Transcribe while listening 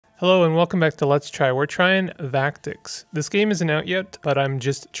Hello and welcome back to Let's Try. We're trying Vactics. This game isn't out yet, but I'm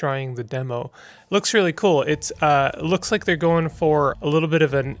just trying the demo. Looks really cool. It looks like they're going for a little bit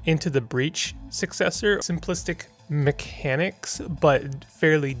of an Into the Breach successor. Simplistic mechanics, but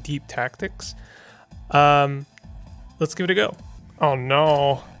fairly deep tactics. Let's give it a go. Oh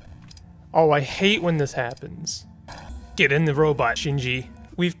no. Oh, I hate when this happens. Get in the robot, Shinji.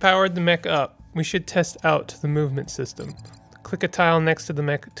 We've powered the mech up. We should test out the movement system. Click a tile next to the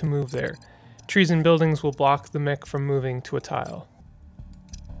mech to move there. Trees and buildings will block the mech from moving to a tile.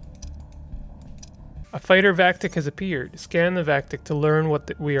 A fighter Vactic has appeared. Scan the Vactic to learn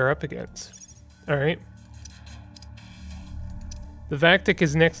what we are up against. Alright. The Vactic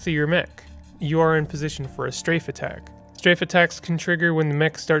is next to your mech. You are in position for a strafe attack. Strafe attacks can trigger when the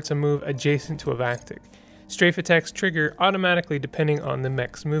mech starts a move adjacent to a Vactic. Strafe attacks trigger automatically depending on the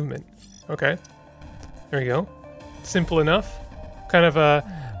mech's movement. Okay. There you go. Simple enough. Kind of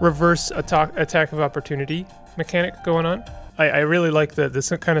a reverse attack of opportunity mechanic going on. I really like this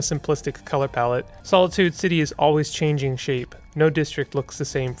kind of simplistic color palette. Solitude City is always changing shape. No district looks the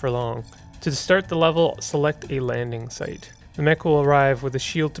same for long. To start the level, select a landing site. The mech will arrive with a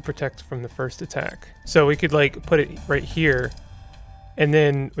shield to protect from the first attack. So we could like put it right here, and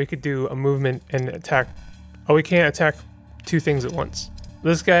then we could do a movement and attack. Oh, we can't attack two things at once.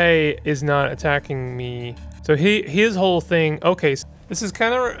 This guy is not attacking me. So his whole thing, okay, so this is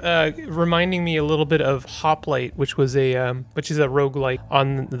kind of reminding me a little bit of Hoplite, which is a roguelite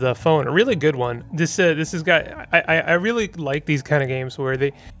on the phone, a really good one. This has got, I really like these kind of games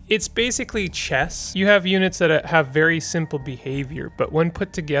where it's basically chess. You have units that have very simple behavior, but when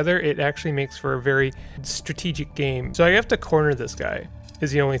put together, it actually makes for a very strategic game. So I have to corner this guy,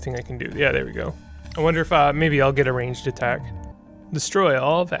 is the only thing I can do. Yeah, there we go. I wonder if maybe I'll get a ranged attack. Destroy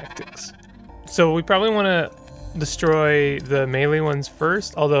all Vactics. So we probably want to destroy the melee ones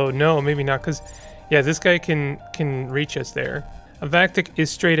first, although no, maybe not, because yeah, this guy can reach us there. A Vactic is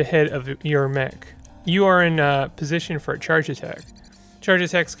straight ahead of your mech. You are in position for a charge attack. Charge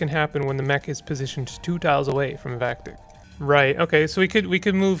attacks can happen when the mech is positioned 2 tiles away from a Vactic. Right, okay, so we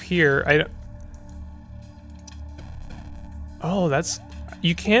could move here. Oh,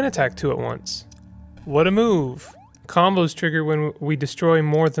 you can attack 2 at once. What a move. Combos trigger when we destroy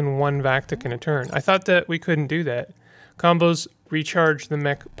more than one Vactic in a turn. I thought that we couldn't do that. Combos recharge the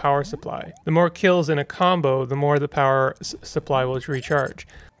mech power supply. The more kills in a combo, the more the power supply will recharge.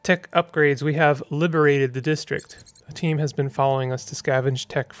 Tech upgrades, we have liberated the district. A team has been following us to scavenge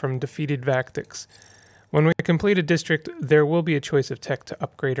tech from defeated Vactics. When we complete a district, there will be a choice of tech to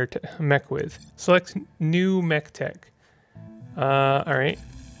upgrade our mech with. Select new mech tech. Alright.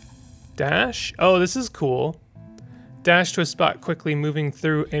 Dash? Oh, this is cool. Dash to a spot quickly, moving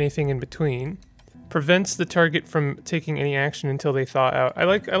through anything in between. Prevents the target from taking any action until they thaw out. I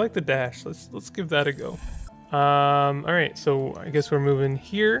like the dash. Let's give that a go. Alright, so I guess we're moving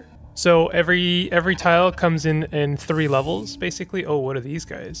here. So every tile comes in 3 levels, basically. Oh, what are these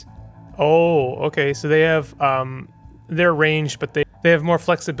guys? Oh, okay, so they have they're ranged, but they have more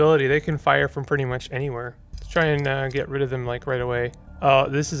flexibility. They can fire from pretty much anywhere. Let's try and get rid of them like right away. Oh,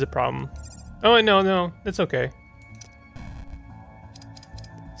 this is a problem. Oh no, it's okay.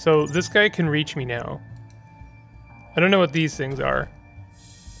 So this guy can reach me now. I don't know what these things are.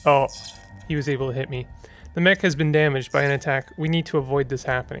 Oh, he was able to hit me. The mech has been damaged by an attack. We need to avoid this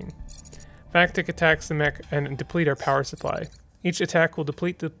happening. Vactic attacks the mech and deplete our power supply. Each attack will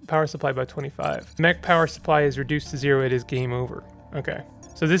deplete the power supply by 25. The mech power supply is reduced to 0. It is game over. Okay.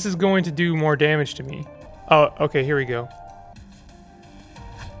 So this is going to do more damage to me. Oh, okay, here we go.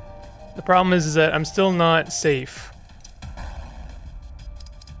 The problem is that I'm still not safe.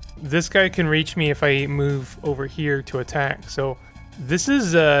 This guy can reach me if I move over here to attack. So this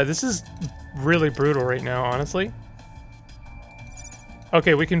is really brutal right now, honestly.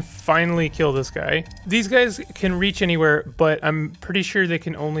 Okay, we can finally kill this guy. These guys can reach anywhere, but I'm pretty sure they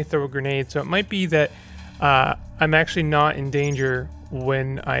can only throw a grenade. So it might be that I'm actually not in danger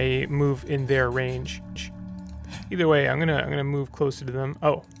when I move in their range. Either way, I'm gonna move closer to them.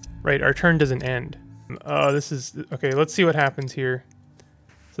 Oh, right, our turn doesn't end. This is okay. Let's see what happens here.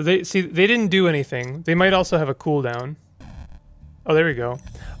 So they didn't do anything. They might also have a cooldown. Oh, there we go.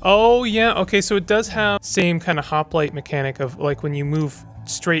 Oh yeah, okay, so it does have same kind of hoplite mechanic of like when you move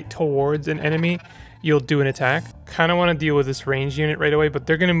straight towards an enemy, you'll do an attack. Kind of want to deal with this range unit right away, but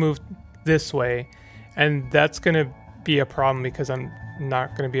they're going to move this way, and that's going to be a problem because I'm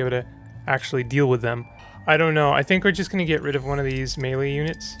not going to be able to actually deal with them. I don't know. I think we're just going to get rid of one of these melee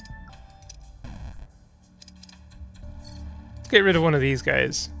units. Get rid of one of these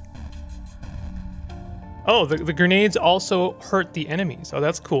guys. Oh, the grenades also hurt the enemies. Oh,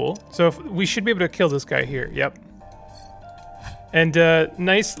 that's cool. So we should be able to kill this guy here. Yep. And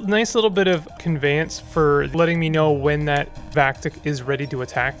nice little bit of conveyance for letting me know when that Vactic is ready to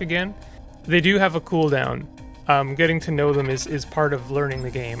attack again. They do have a cooldown. Getting to know them is part of learning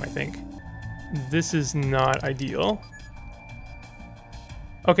the game, I think. This is not ideal.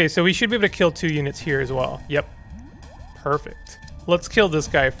 Okay, so we should be able to kill 2 units here as well. Yep. Perfect. Let's kill this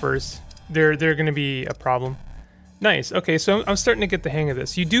guy first. They're going to be a problem. Nice. Okay, so I'm starting to get the hang of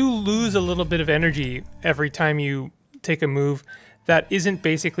this. You do lose a little bit of energy every time you take a move that isn't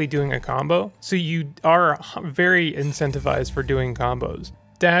basically doing a combo, so you are very incentivized for doing combos.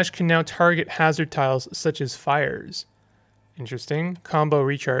 Dash can now target hazard tiles such as fires. Interesting. Combo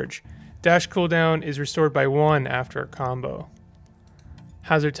recharge. Dash cooldown is restored by 1 after a combo.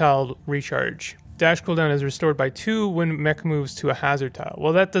 Hazard tile recharge. Dash cooldown is restored by 2 when mech moves to a hazard tile.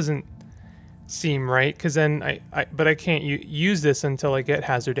 Well, that doesn't seem right, because then but I can't use this until I get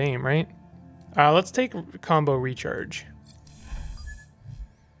hazard aim, right? Let's take combo recharge.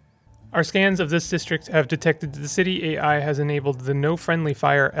 Our scans of this district have detected that the city AI has enabled the no friendly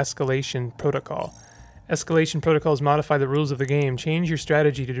fire escalation protocol. Escalation protocols modify the rules of the game. Change your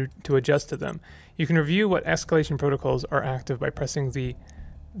strategy to adjust to them. You can review what escalation protocols are active by pressing the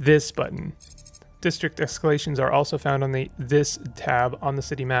this button. District escalations are also found on the this tab on the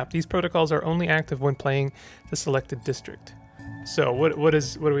city map. These protocols are only active when playing the selected district. So what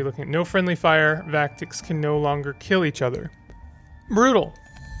are we looking at? No friendly fire. Vactics can no longer kill each other. Brutal.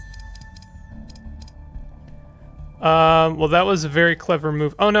 Well, that was a very clever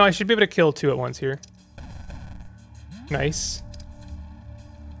move. Oh no, I should be able to kill 2 at once here. Nice.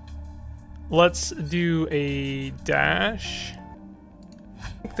 Let's do a dash. I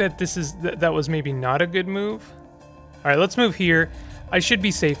think that this is that was maybe not a good move. All right, let's move here. I should be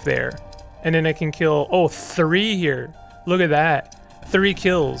safe there, and then I can kill. Oh, 3 here. Look at that. 3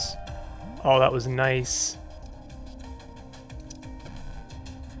 kills. Oh, that was nice.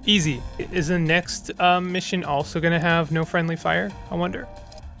 Easy. Is the next mission also gonna have no friendly fire? I wonder.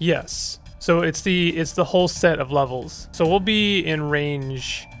 Yes. So it's the whole set of levels. So we'll be in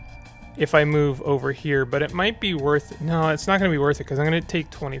range if I move over here, but it might be worth it. No, it's not gonna be worth it because I'm gonna take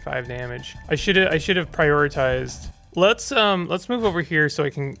 25 damage. I should have prioritized. Let's move over here so I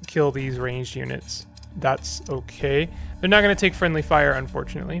can kill these ranged units. That's okay. They're not gonna take friendly fire,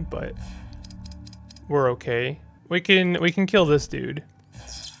 unfortunately, but we're okay. We can kill this dude.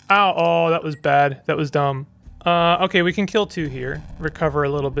 Ow! Oh, that was bad. That was dumb. Okay, we can kill 2 here. Recover a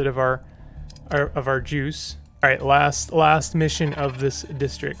little bit of our juice. All right, last mission of this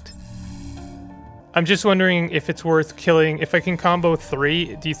district. I'm just wondering if it's worth killing. If I can combo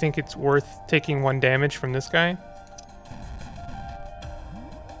 3, do you think it's worth taking 1 damage from this guy?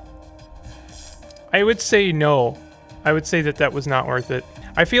 I would say no. I would say that was not worth it.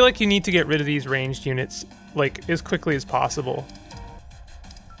 I feel like you need to get rid of these ranged units like as quickly as possible.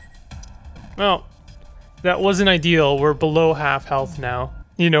 Well, that wasn't ideal. We're below half health now.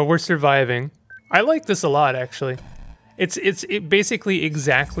 You know, we're surviving. I like this a lot, actually. It's basically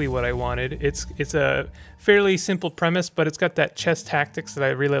exactly what I wanted. It's a fairly simple premise, but it's got that chess tactics that I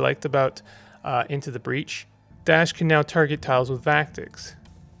really liked about Into the Breach. Dash can now target tiles with Vactics.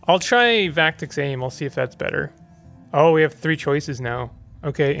 I'll try Vactics aim. I'll see if that's better. Oh, we have 3 choices now.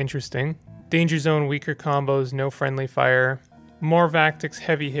 Okay, interesting. Danger zone, weaker combos, no friendly fire. More Vactics,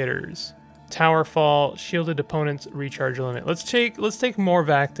 heavy hitters. Tower fall, shielded opponents recharge limit. Let's take more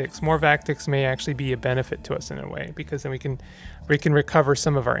Vactics. More Vactics may actually be a benefit to us in a way, because then we can recover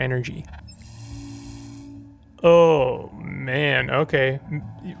some of our energy. Oh man, okay.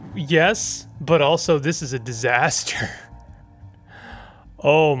 Yes, but also this is a disaster.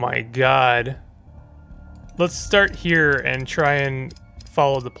 Oh my god. Let's start here and try and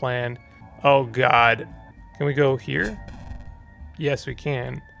follow the plan. Oh god. Can we go here? Yes, we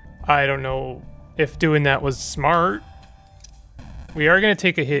can. I don't know if doing that was smart. We are going to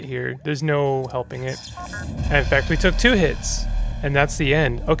take a hit here. There's no helping it. In fact, we took 2 hits. And that's the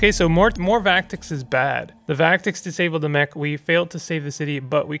end. Okay, so more Vactics is bad. The Vactics disabled the mech. We failed to save the city,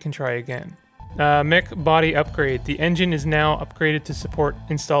 but we can try again. Mech body upgrade. The engine is now upgraded to support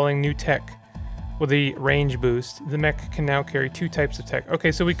installing new tech with a range boost. The mech can now carry 2 types of tech.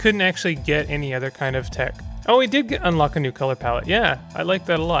 Okay, so we couldn't actually get any other kind of tech. Oh, we did unlock a new color palette. Yeah, I like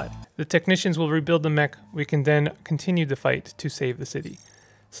that a lot. The technicians will rebuild the mech. We can then continue the fight to save the city.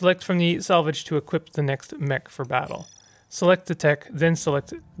 Select from the salvage to equip the next mech for battle. Select the tech, then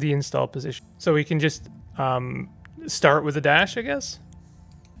select the install position. So we can just start with a dash, I guess?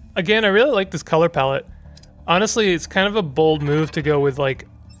 Again, I really like this color palette. Honestly, it's kind of a bold move to go with like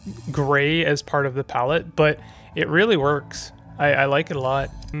gray as part of the palette, but it really works. I like it a lot.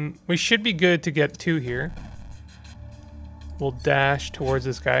 We should be good to get 2 here. We'll dash towards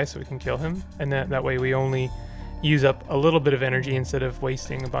this guy so we can kill him, and that way we only use up a little bit of energy instead of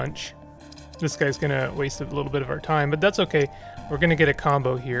wasting a bunch. This guy's gonna waste a little bit of our time, but that's okay. We're gonna get a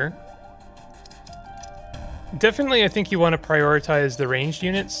combo here. Definitely, I think you want to prioritize the ranged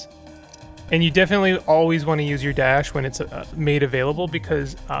units, and you definitely always want to use your dash when it's made available,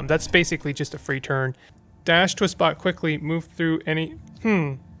 because that's basically just a free turn. Dash to a spot quickly, move through any...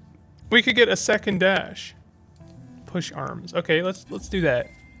 We could get a second dash. Push arms. Okay, let's do that.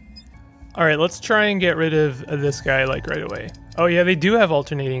 All right, let's try and get rid of this guy like right away. Oh yeah, they do have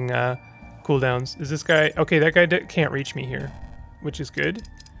alternating cooldowns. Is this guy... Okay, that guy can't reach me here, which is good.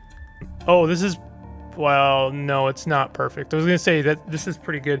 Oh, this is... Well, no, it's not perfect. I was going to say that this is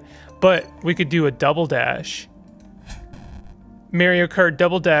pretty good, but we could do a double dash. Mario Kart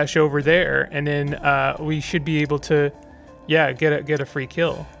double dash over there, and then we should be able to, yeah, get a free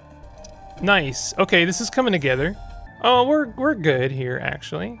kill. Nice. Okay, this is coming together. Oh, we're good here,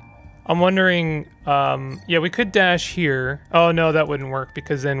 actually. I'm wondering, yeah, we could dash here. Oh, no, that wouldn't work,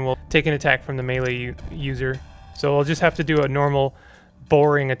 because then we'll take an attack from the melee user. So we'll just have to do a normal,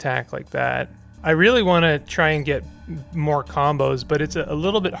 boring attack like that. I really want to try and get more combos, but it's a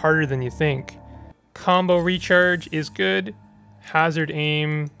little bit harder than you think. Combo recharge is good. Hazard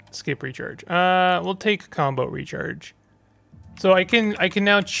aim, skip recharge. We'll take combo recharge. So I can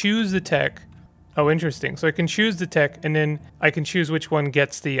now choose the tech. Oh, interesting. So I can choose the tech, and then I can choose which one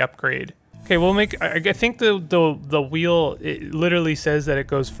gets the upgrade. Okay, we'll make... I think the wheel, it literally says that it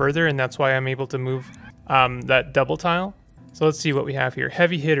goes further, and that's why I'm able to move that double tile. So let's see what we have here.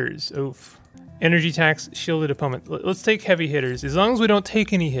 Heavy hitters. Oof. Energy tax, shielded opponent. Let's take heavy hitters. As long as we don't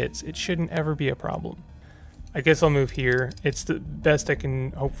take any hits, it shouldn't ever be a problem. I guess I'll move here. It's the best I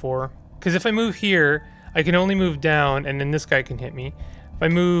can hope for. Because if I move here, I can only move down, and then this guy can hit me. If I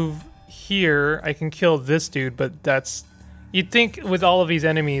move here, I can kill this dude, but that's... You'd think with all of these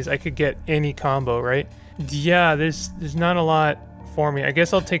enemies, I could get any combo, right? Yeah, there's not a lot for me. I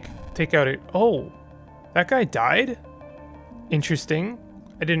guess I'll take out it. Oh, that guy died? Interesting.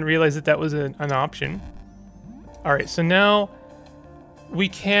 I didn't realize that was an option. All right, so now we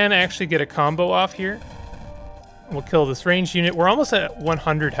can actually get a combo off here. We'll kill this ranged unit. We're almost at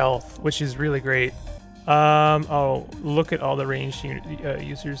 100 health, which is really great. Oh, look at all the ranged unit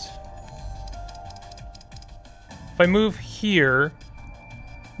users. If I move here,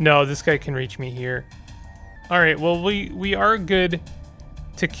 no, this guy can reach me here. All right, well, we are good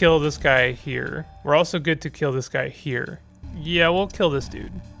to kill this guy here. We're also good to kill this guy here. Yeah, we'll kill this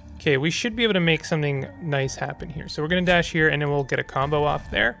dude. Okay, we should be able to make something nice happen here. So we're gonna dash here, and then we'll get a combo off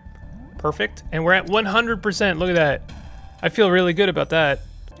there. Perfect. And we're at 100%. Look at that. I feel really good about that.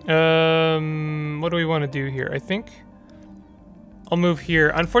 What do we want to do here? I think I'll move here.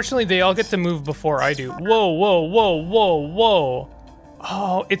 Unfortunately, they all get to move before I do. Whoa, whoa, whoa, whoa, whoa.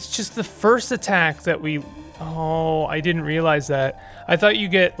 Oh, it's just the first attack that we... Oh, I didn't realize that. I thought you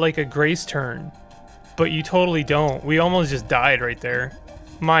get like a grace turn, but you totally don't. We almost just died right there.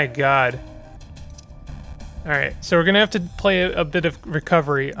 My God. All right, so we're gonna have to play a bit of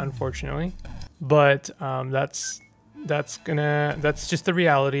recovery, unfortunately, but that's just the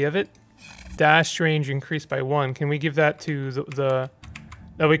reality of it. Dash range increased by 1. Can we give that to the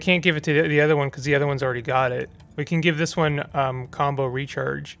no, we can't give it to the other one because the other one's already got it. We can give this one combo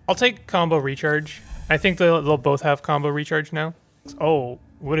recharge. I'll take combo recharge. I think they'll both have combo recharge now. Oh,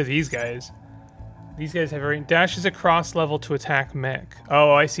 what are these guys? These guys have a dashes across level to attack mech.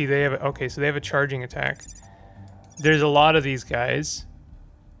 Oh, I see. They have okay, so they have a charging attack. There's a lot of these guys.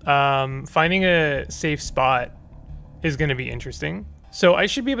 Finding a safe spot is going to be interesting. So I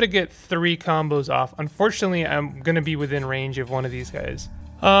should be able to get 3 combos off. Unfortunately, I'm going to be within range of one of these guys.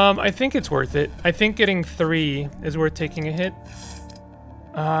 I think it's worth it. I think getting 3 is worth taking a hit.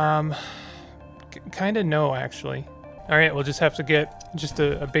 Kind of no, actually. All right, we'll just have to get just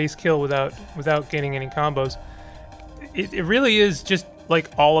a base kill without getting any combos. It really is just like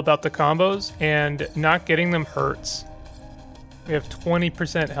all about the combos, and not getting them hurts. We have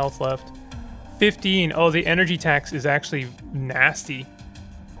 20% health left. 15. Oh, the energy tax is actually nasty.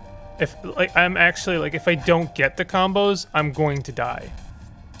 If like I'm actually like if I don't get the combos, I'm going to die.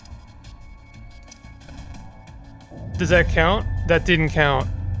 Does that count? That didn't count.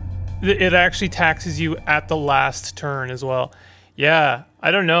 It actually taxes you at the last turn as well. Yeah,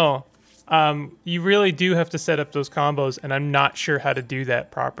 I don't know. You really do have to set up those combos, and I'm not sure how to do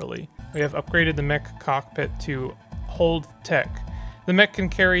that properly. We have upgraded the mech cockpit to hold tech. The mech can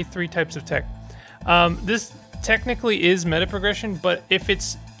carry 3 types of tech. This technically is meta progression, but if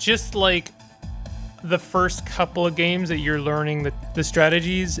it's just like the first couple of games that you're learning the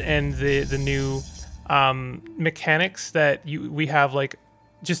strategies and the new mechanics that we have like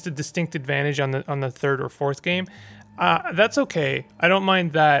just a distinct advantage on the third or fourth game. That's okay. I don't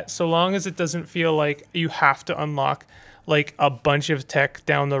mind that, so long as it doesn't feel like you have to unlock like a bunch of tech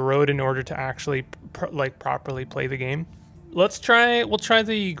down the road in order to actually properly play the game. We'll try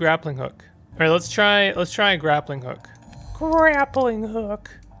the grappling hook. All right, let's try a grappling hook. Grappling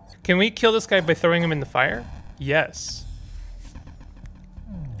hook. Can we kill this guy by throwing him in the fire? Yes.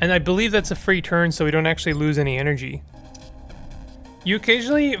 And I believe that's a free turn, so we don't actually lose any energy. You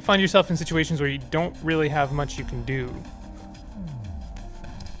occasionally find yourself in situations where you don't really have much you can do.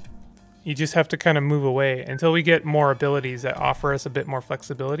 You just have to kind of move away until we get more abilities that offer us a bit more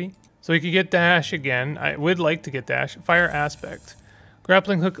flexibility. So we could get dash again. I would like to get dash. Fire aspect.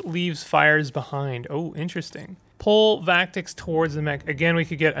 Grappling hook leaves fires behind. Oh, interesting. Pull Vactics towards the mech. Again, we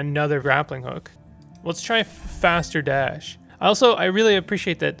could get another grappling hook. Let's try faster dash. I really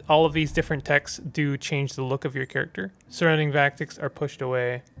appreciate that all of these different techs do change the look of your character. Surrounding Vactics are pushed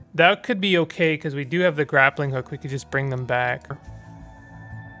away. That could be okay because we do have the grappling hook. We could just bring them back.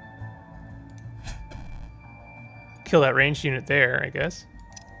 Kill that ranged unit there, I guess.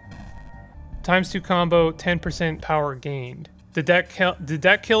 ×2 combo, 10% power gained. Did that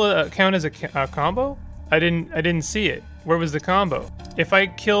count as a combo? I didn't see it. Where was the combo? If I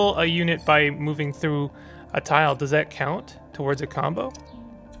kill a unit by moving through a tile, does that count towards a combo?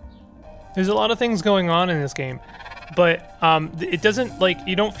 There's a lot of things going on in this game, but it doesn't, like,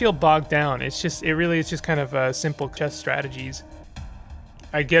 you don't feel bogged down. It's just kind of simple chess strategies.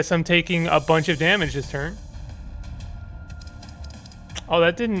 I guess I'm taking a bunch of damage this turn. Oh,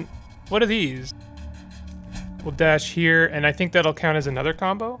 that didn't... What are these? We'll dash here, and I think that'll count as another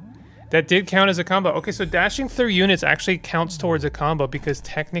combo. That did count as a combo. Okay, so dashing through units actually counts towards a combo because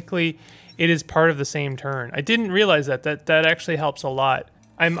technically it is part of the same turn. I didn't realize that. That actually helps a lot.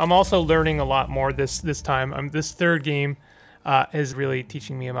 I'm also learning a lot more this time. This third game is really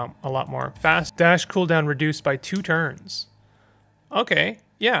teaching me about a lot more. Fast dash cooldown reduced by 2 turns. Okay,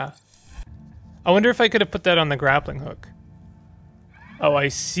 yeah. I wonder if I could have put that on the grappling hook. Oh, I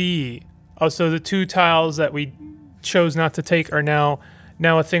see. Oh, so the 2 tiles that we chose not to take are now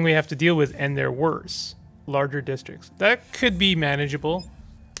a thing we have to deal with, and they're worse. Larger districts. That could be manageable.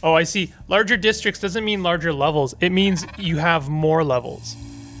 Oh, I see. Larger districts doesn't mean larger levels. It means you have more levels.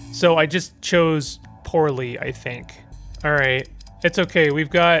 So I just chose poorly, I think. All right. It's okay.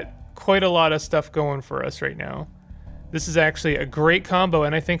 We've got quite a lot of stuff going for us right now. This is actually a great combo,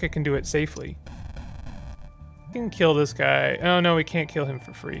 and I think I can do it safely. We can kill this guy. Oh, no, we can't kill him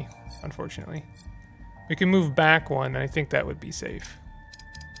for free, unfortunately. We can move back one, and I think that would be safe.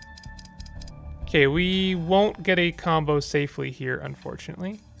 Okay, we won't get a combo safely here,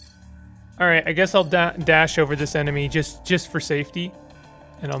 unfortunately. All right, I guess I'll dash over this enemy just for safety,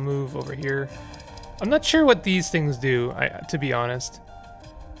 and I'll move over here. I'm not sure what these things do, to be honest.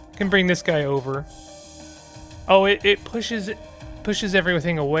 I can bring this guy over. Oh, it pushes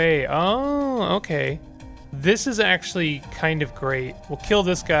everything away. Oh, okay. This is actually kind of great. We'll kill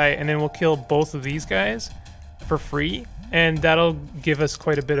this guy, and then we'll kill both of these guys for free, and that'll give us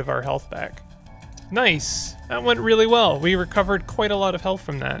quite a bit of our health back. Nice. That went really well. We recovered quite a lot of health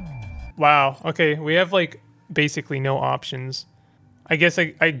from that. Wow. Okay, we have like basically no options. I guess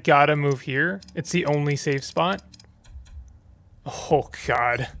I gotta move here. It's the only safe spot. Oh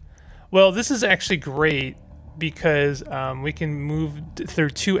god. Well, this is actually great because we can move through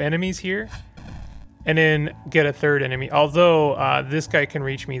 2 enemies here and then get a 3rd enemy. Although this guy can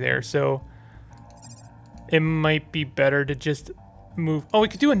reach me there, so it might be better to just move. Oh, we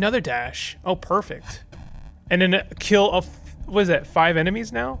could do another dash. Oh, perfect. And then kill what is that, 5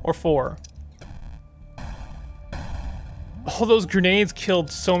 enemies now? Or 4? All those grenades killed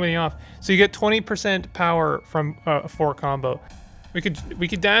so many off. So you get 20% power from a 4 combo. We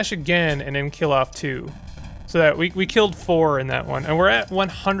could dash again and then kill off 2. So that we killed 4 in that one. And we're at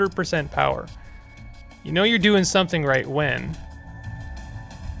 100% power. You know you're doing something right when.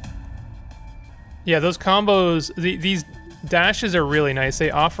 Yeah, those combos, these dashes are really nice.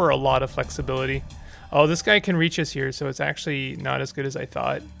 They offer a lot of flexibility. Oh, this guy can reach us here, so it's actually not as good as I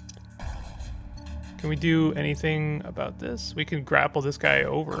thought. Can we do anything about this? We can grapple this guy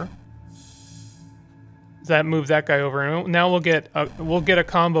over. Does that move that guy over? And now we'll get a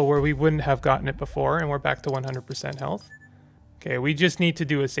combo where we wouldn't have gotten it before, and we're back to 100% health. Okay, we just need to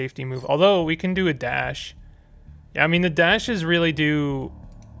do a safety move. Although we can do a dash. Yeah, I mean the dashes really do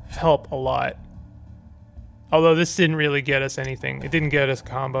help a lot. Although this didn't really get us anything. It didn't get us a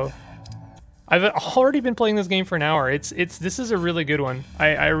combo. I've already been playing this game for an hour. This is a really good one.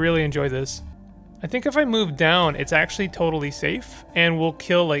 I really enjoy this. I think if I move down, it's actually totally safe, and we'll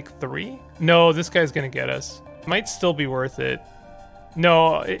kill like 3. No, this guy's gonna get us. Might still be worth it.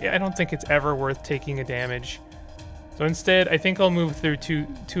 No, I don't think it's ever worth taking a damage. So instead, I think I'll move through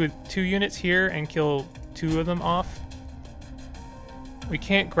two units here and kill 2 of them off. We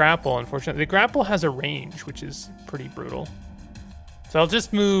can't grapple, unfortunately. The grapple has a range, which is pretty brutal. So I'll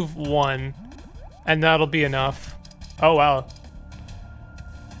just move 1, and that'll be enough. Oh, wow.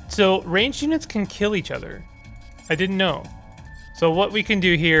 So ranged units can kill each other. I didn't know. So what we can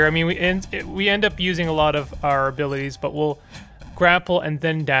do here, I mean, we end up using a lot of our abilities, but we'll grapple and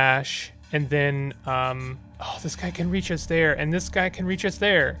then dash, and then, oh, this guy can reach us there, and this guy can reach us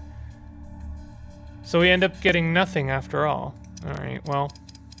there. So we end up getting nothing after all. All right, well,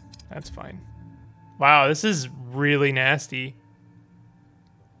 that's fine. Wow, this is really nasty.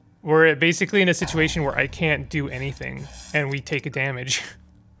 We're basically in a situation where I can't do anything, and we take a damage.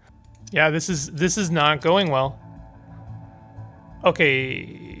 Yeah, this is not going well.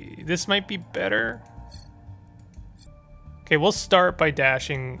 Okay, this might be better. Okay, we'll start by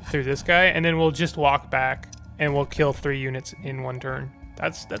dashing through this guy, and then we'll just walk back, and we'll kill 3 units in 1 turn.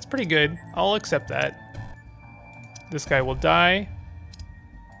 That's pretty good. I'll accept that. This guy will die,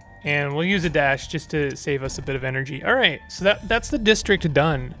 and we'll use a dash just to save us a bit of energy. All right, so that's the district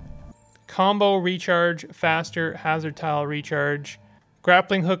done. Combo recharge, faster, hazard tile recharge.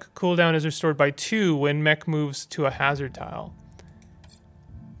 Grappling hook cooldown is restored by 2 when mech moves to a hazard tile.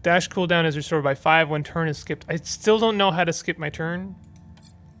 Dash cooldown is restored by 5 when turn is skipped. I still don't know how to skip my turn.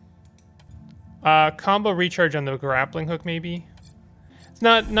 Combo recharge on the grappling hook, maybe. It's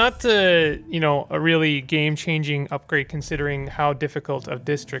not you know, a really game-changing upgrade considering how difficult of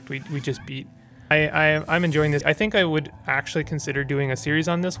district we just beat. I'm enjoying this. I think I would actually consider doing a series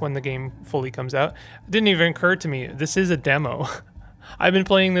on this when the game fully comes out. It didn't even occur to me. This is a demo. I've been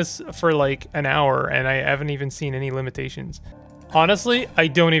playing this for like an hour and I haven't even seen any limitations. Honestly, I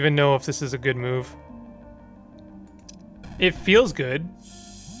don't even know if this is a good move. It feels good.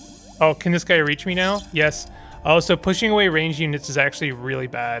 Oh, can this guy reach me now? Yes. Oh, so pushing away ranged units is actually really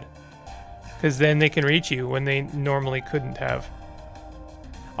bad. Because then they can reach you when they normally couldn't have.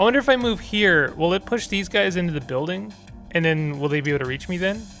 I wonder if I move here, will it push these guys into the building? And then will they be able to reach me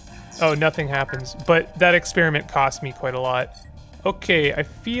then? Oh, nothing happens. But that experiment cost me quite a lot. Okay, I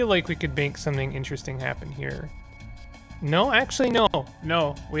feel like we could make something interesting happen here. No, actually, no.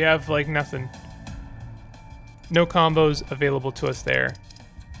 No, we have, like, nothing. No combos available to us there.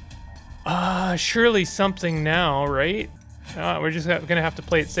 Surely something now, right? We're just gonna have to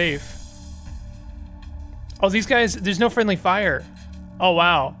play it safe. Oh, these guys, there's no friendly fire. Oh,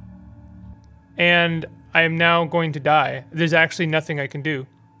 wow. And I am now going to die. There's actually nothing I can do.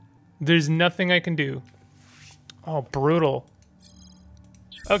 There's nothing I can do. Oh, brutal.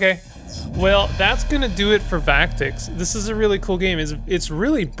 Okay, well, that's gonna do it for Vactics. This is a really cool game. It's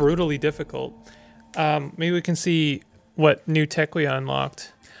really brutally difficult. Maybe we can see what new tech we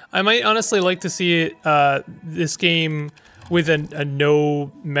unlocked. I might honestly like to see it, this game with a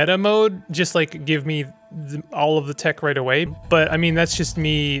no meta mode, just like give me all of the tech right away. But I mean, that's just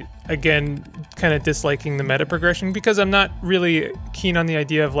me, again, kind of disliking the meta progression because I'm not really keen on the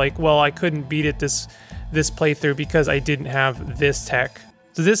idea of like, well, I couldn't beat it this playthrough because I didn't have this tech.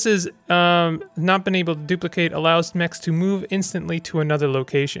 So this is not been able to duplicate, allows mechs to move instantly to another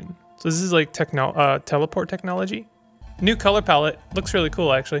location. So this is like teleport technology. New color palette, looks really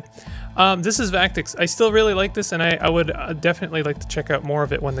cool actually. This is Vactics. I still really like this and I would definitely like to check out more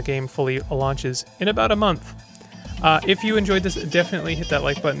of it when the game fully launches in about a month. If you enjoyed this, definitely hit that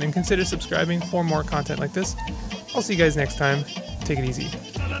like button and consider subscribing for more content like this. I'll see you guys next time. Take it easy.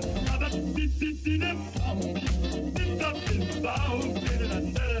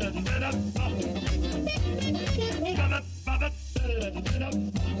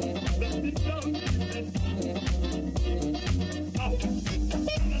 Oh.